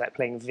into things like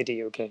playing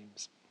video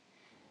games.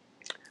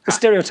 The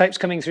stereotype's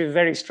coming through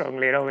very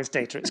strongly in all this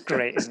data. It's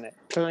great, isn't it?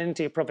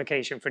 Plenty of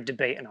provocation for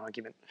debate and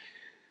argument.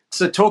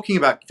 So talking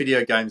about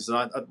video games,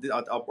 and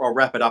I'll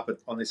wrap it up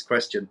on this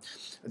question.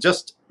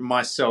 Just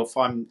myself,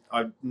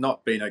 I've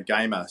not been a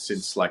gamer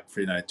since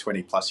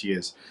 20 plus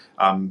years,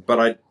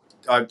 but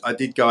I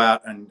did go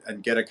out and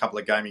get a couple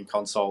of gaming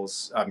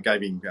consoles,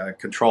 gaming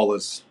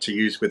controllers to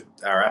use with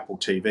our Apple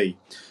TV,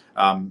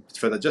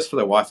 just for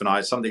the wife and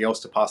I, something else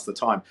to pass the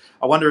time.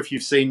 I wonder if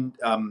you've seen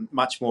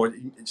much more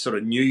sort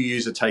of new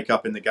user take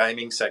up in the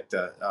gaming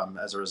sector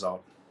as a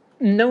result.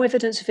 No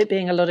evidence of it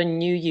being a lot of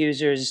new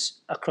users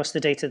across the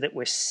data that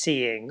we're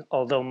seeing,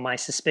 although my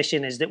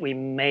suspicion is that we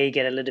may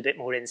get a little bit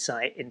more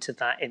insight into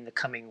that in the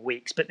coming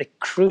weeks. But the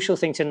crucial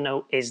thing to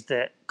note is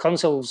that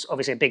consoles,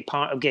 obviously a big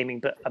part of gaming,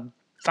 but a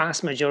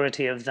vast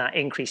majority of that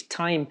increased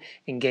time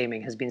in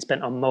gaming has been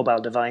spent on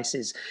mobile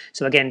devices.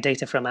 So again,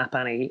 data from App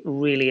Annie,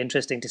 really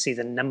interesting to see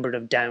the number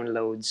of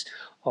downloads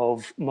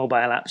of mobile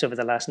apps over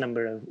the last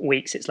number of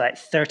weeks. It's like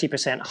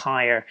 30%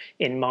 higher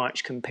in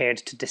March compared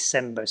to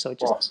December. So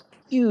just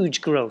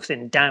huge growth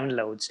in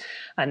downloads,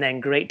 and then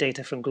great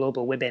data from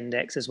Global Web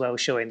Index as well,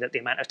 showing that the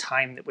amount of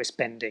time that we're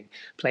spending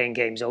playing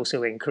games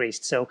also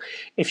increased. So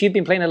if you've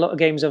been playing a lot of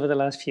games over the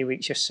last few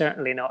weeks, you're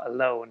certainly not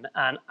alone.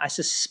 And I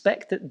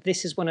suspect that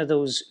this is one of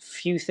those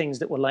few things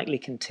that will likely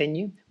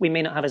continue. We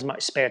may not have as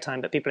much spare time,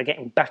 but people are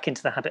getting back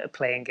into the habit of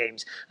playing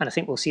games. And I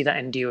think we'll see that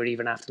endure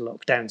even after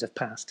lockdowns have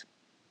passed.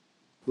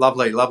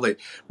 Lovely, lovely.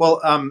 Well,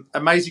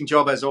 amazing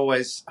job as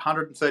always.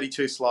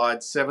 132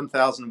 slides,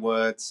 7,000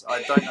 words.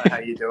 I don't know how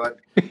you do it.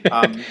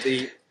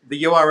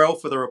 The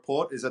URL for the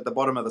report is at the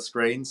bottom of the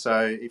screen.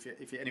 So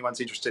if anyone's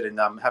interested in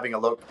having a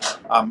look,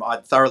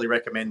 I'd thoroughly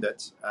recommend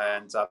it.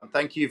 And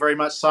thank you very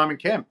much, Simon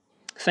Kemp.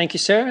 Thank you,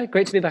 sir.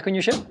 Great to be back on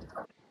your show.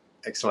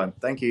 Excellent.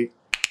 Thank you.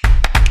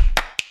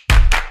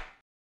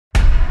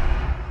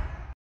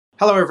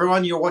 Hello,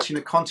 everyone. You're watching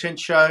The Content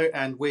Show,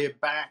 and we're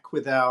back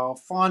with our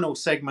final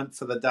segment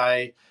for the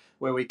day,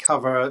 where we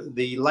cover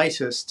the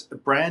latest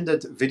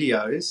branded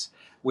videos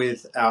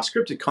with our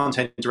scripted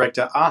content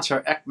director,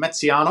 Artur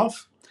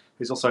Akhmetzyanov,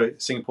 who's also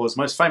Singapore's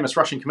most famous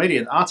Russian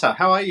comedian. Artur,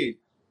 how are you?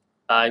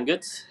 I'm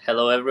good.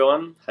 Hello,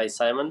 everyone. Hi,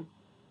 Simon.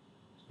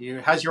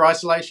 How's your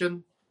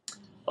isolation?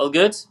 All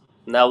good.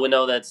 Now we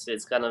know that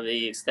it's going to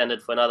be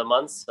extended for another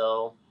month,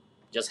 so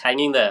just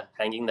hanging there.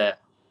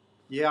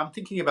 Yeah, I'm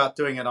thinking about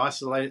doing a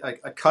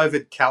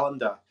COVID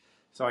calendar,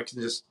 so I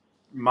can just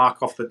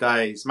mark off the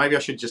days. Maybe I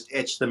should just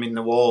etch them in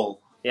the wall.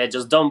 Yeah,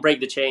 just don't break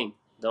the chain.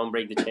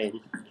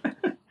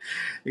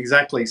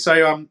 Exactly.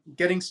 So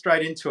getting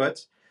straight into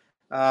it,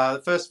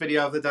 the first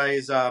video of the day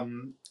is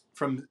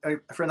for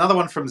another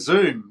one from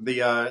Zoom, the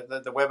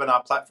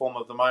webinar platform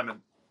of the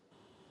moment.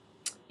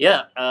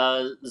 Yeah,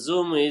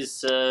 Zoom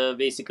is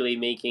basically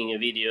making a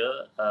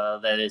video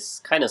that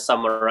is kind of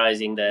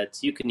summarizing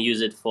that you can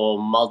use it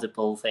for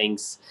multiple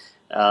things.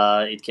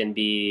 It can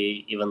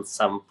be even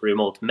some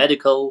remote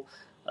medical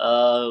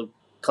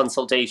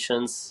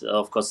consultations,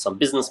 of course, some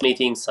business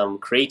meetings, some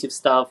creative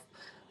stuff.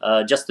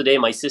 Just today,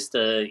 my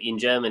sister in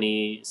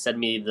Germany sent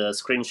me the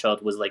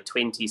screenshot with like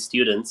 20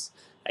 students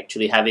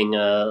actually having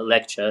a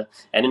lecture.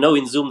 And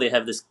in Zoom, they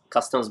have this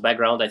customs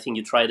background. I think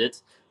you tried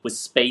it with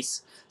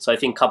space. So I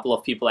think a couple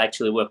of people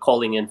actually were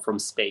calling in from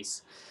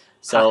space.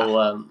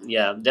 So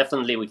yeah,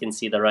 definitely we can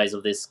see the rise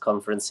of this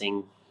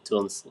conferencing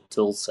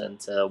tools and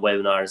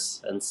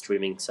webinars and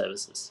streaming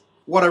services.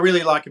 What I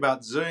really like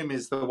about Zoom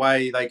is the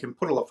way they can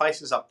put all the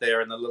faces up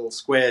there in the little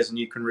squares, and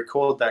you can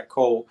record that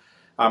call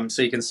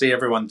so you can see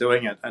everyone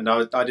doing it. And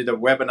I did a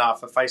webinar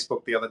for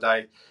Facebook the other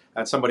day,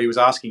 and somebody was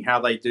asking how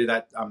they do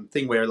that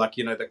thing where, like,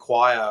 the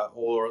choir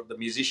or the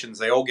musicians,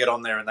 they all get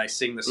on there and they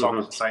sing the song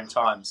at the same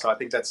time. So I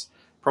think that's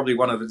probably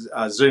one of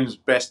Zoom's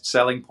best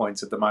selling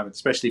points at the moment,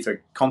 especially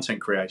for content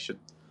creation.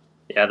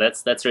 Yeah,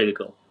 that's really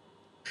cool.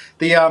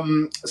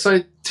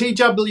 So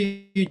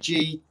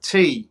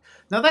TWGT.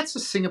 Now that's a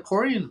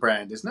Singaporean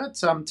brand, isn't it?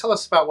 Tell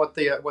us about what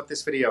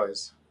this video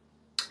is.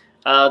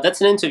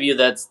 That's an interview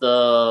that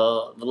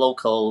the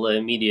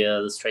local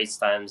media, the Straits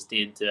Times,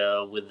 did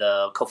with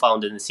the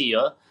co-founder and the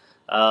CEO.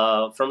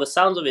 From the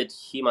sounds of it,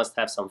 he must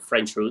have some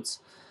French roots.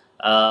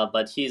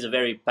 But he's a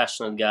very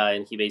passionate guy,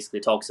 and he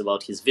basically talks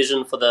about his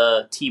vision for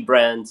the tea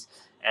brand.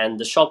 And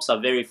the shops are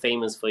very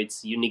famous for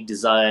its unique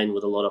design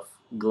with a lot of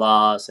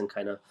glass and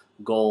kind of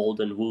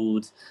gold and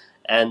wood.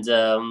 And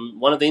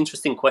one of the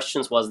interesting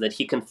questions was that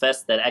he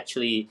confessed that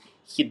actually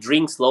he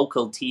drinks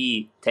local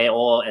tea, te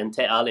o and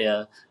te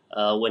alia,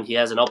 when he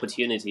has an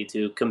opportunity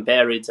to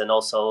compare it. And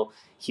also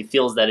he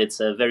feels that it's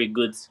a very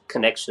good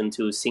connection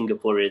to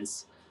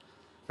Singaporeans.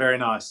 Very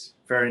nice.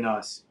 Very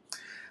nice.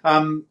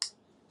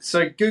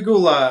 So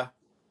Google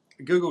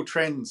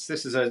Trends.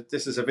 This is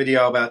a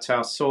video about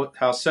how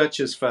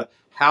searches for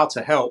how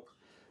to help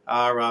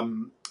are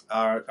on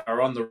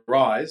the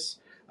rise.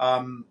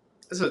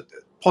 It's a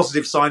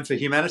positive sign for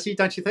humanity,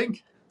 don't you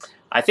think?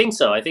 I think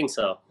so.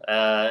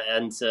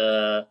 And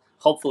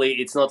hopefully,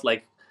 it's not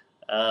like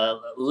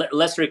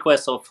less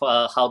requests of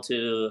how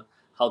to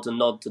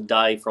not to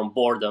die from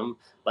boredom,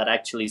 but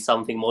actually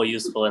something more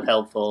useful and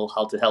helpful,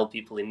 how to help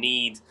people in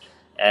need.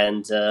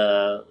 And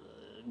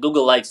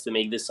Google likes to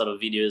make this sort of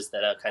videos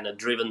that are kind of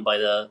driven by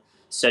the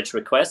search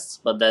requests,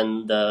 but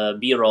then the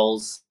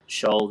B-rolls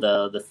show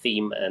the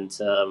theme, and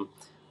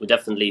we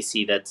definitely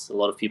see that a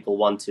lot of people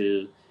want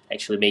to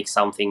actually make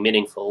something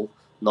meaningful,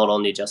 not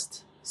only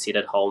just sit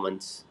at home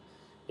and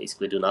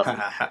basically do nothing.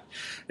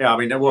 Yeah, I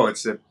mean, well,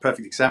 it's a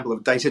perfect example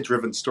of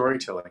data-driven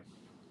storytelling.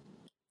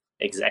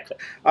 Exactly.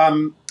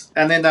 And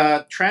then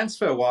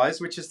TransferWise,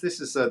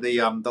 this is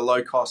the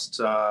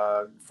low-cost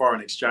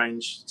foreign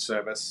exchange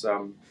service,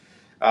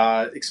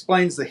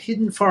 explains the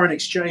hidden foreign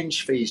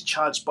exchange fees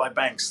charged by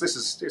banks. This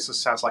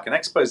sounds like an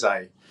expose.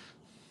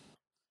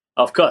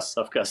 Of course.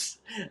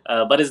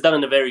 But it's done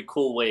in a very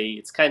cool way.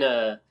 It's kind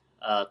of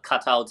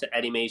cut out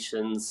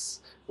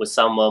animations with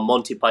some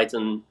Monty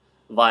Python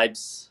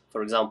vibes.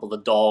 For example, the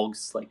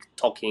dogs like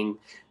talking,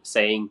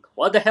 saying,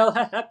 "What the hell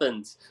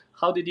happened?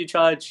 How did you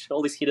charge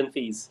all these hidden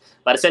fees?"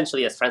 But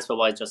essentially, yes,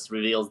 TransferWise just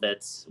reveals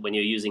that when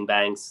you're using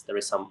banks, there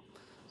is some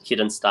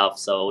hidden stuff.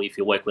 So if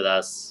you work with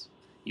us,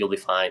 you'll be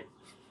fine.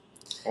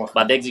 Awesome.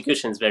 But the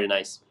execution is very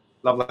nice.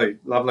 Lovely.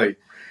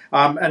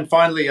 And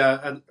finally,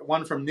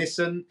 one from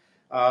Nissan,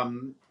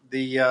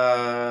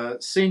 the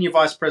Senior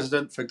Vice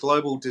President for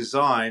Global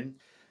Design,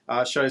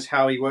 shows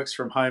how he works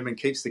from home and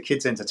keeps the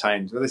kids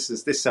entertained. Well,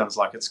 this sounds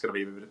like it's going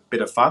to be a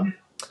bit of fun.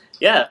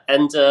 Yeah,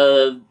 and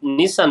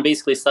Nissan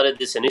basically started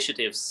this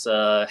initiatives,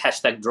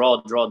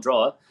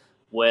 #draw,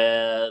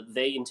 where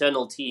their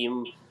internal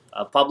team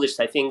published,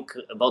 I think,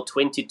 about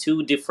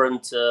 22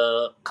 different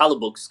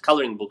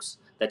coloring books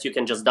that you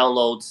can just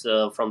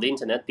download from the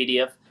internet,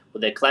 PDF,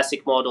 with their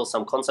classic models,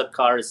 some concept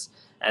cars,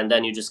 and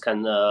then you just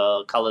can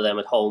color them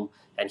at home.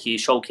 And he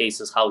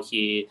showcases how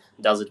he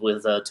does it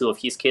with 2 of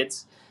his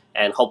kids,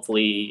 and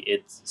hopefully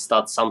it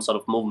starts some sort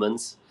of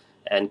movements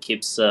and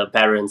keeps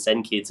parents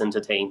and kids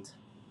entertained.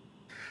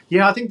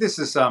 Yeah, I think this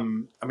is.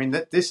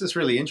 This is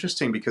really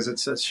interesting because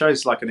it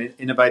shows like an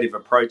innovative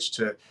approach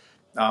to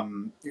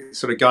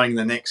sort of going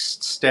the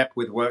next step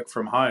with work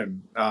from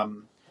home.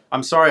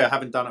 I'm sorry I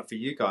haven't done it for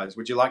you guys.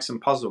 Would you like some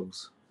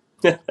puzzles?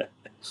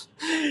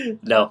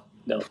 No,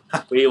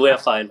 we're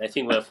fine. I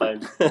think we're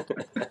fine.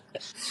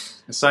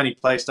 A Sony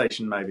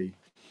PlayStation, maybe.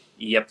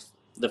 Yep,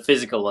 the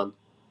physical one.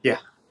 Yeah.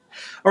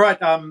 All right.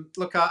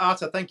 Look,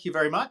 Artur, thank you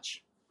very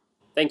much.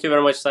 Thank you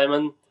very much,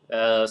 Simon.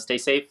 Stay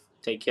safe.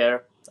 Take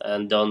care.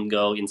 And don't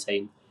go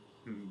insane.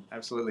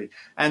 Absolutely.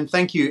 And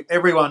thank you,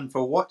 everyone,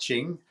 for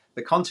watching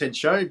the Content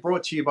Show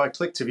brought to you by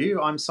Click to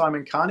View. I'm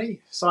Simon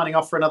Kearney, signing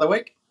off for another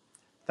week.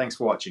 Thanks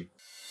for watching.